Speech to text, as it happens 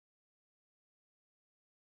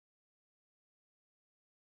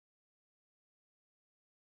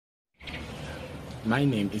My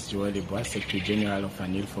name is Eboa, Secretary General of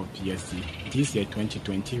ANYL4PSD. This year,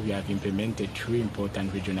 2020, we have implemented 3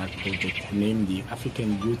 important regional projects, namely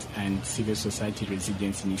African Youth and Civil Society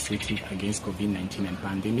Resilience Initiative against COVID-19 and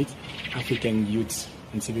pandemic, African Youth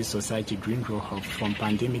and Civil Society Green Growth Hub from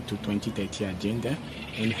Pandemic to 2030 Agenda,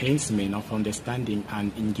 enhancement of understanding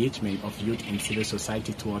and engagement of youth and civil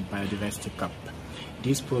society toward Biodiversity Cup.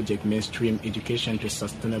 This project mainstream education to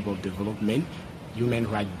sustainable development, human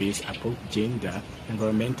rights-based approach, gender,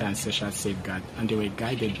 environmental and social safeguard, and they were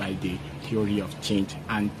guided by the theory of change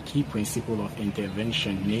and key principle of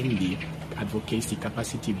intervention, namely advocacy,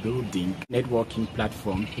 capacity building, networking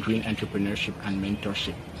platform, green entrepreneurship, and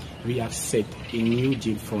mentorship. We have set a new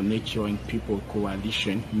deal for nature and people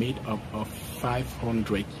coalition made up of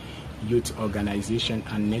 500 youth organizations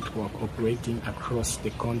and network operating across the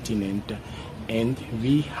continent, and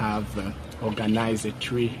we have organized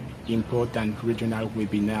 3 important regional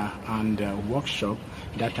webinar and workshop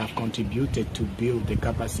that have contributed to build the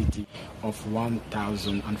capacity of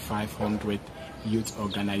 1,500 youth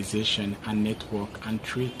organization and network and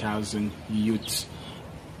 3,000 youths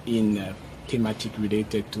in thematic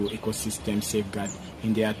related to ecosystem safeguard.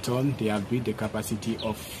 In their turn, they have built the capacity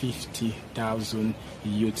of 50,000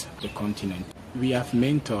 youths the continent. We have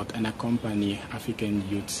mentored and accompanied African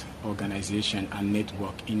youth organization and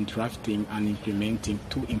network in drafting and implementing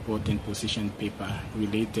 2 important position papers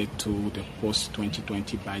related to the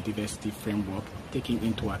post-2020 biodiversity framework, taking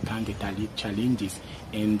into account the challenges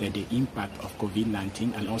and the impact of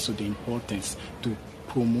COVID-19 and also the importance to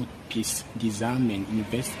promote peace, disarmament,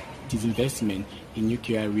 disinvestment in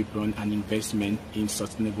nuclear weapons and investment in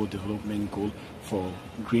sustainable development goal for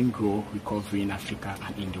green growth recovery in Africa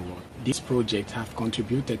and in the world. These projects have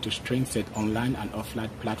contributed to strengthen online and offline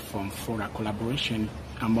platforms for a collaboration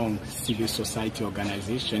among civil society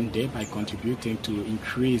organizations, thereby contributing to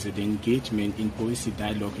increase the engagement in policy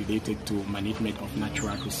dialogue related to management of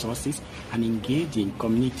natural resources and engaging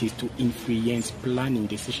communities to influence planning,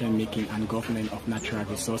 decision-making and governance of natural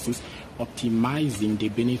resources, optimizing the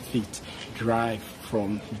benefits derived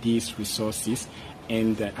from these resources,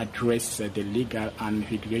 and address the legal and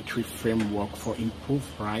regulatory framework for improved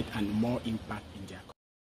right and more impact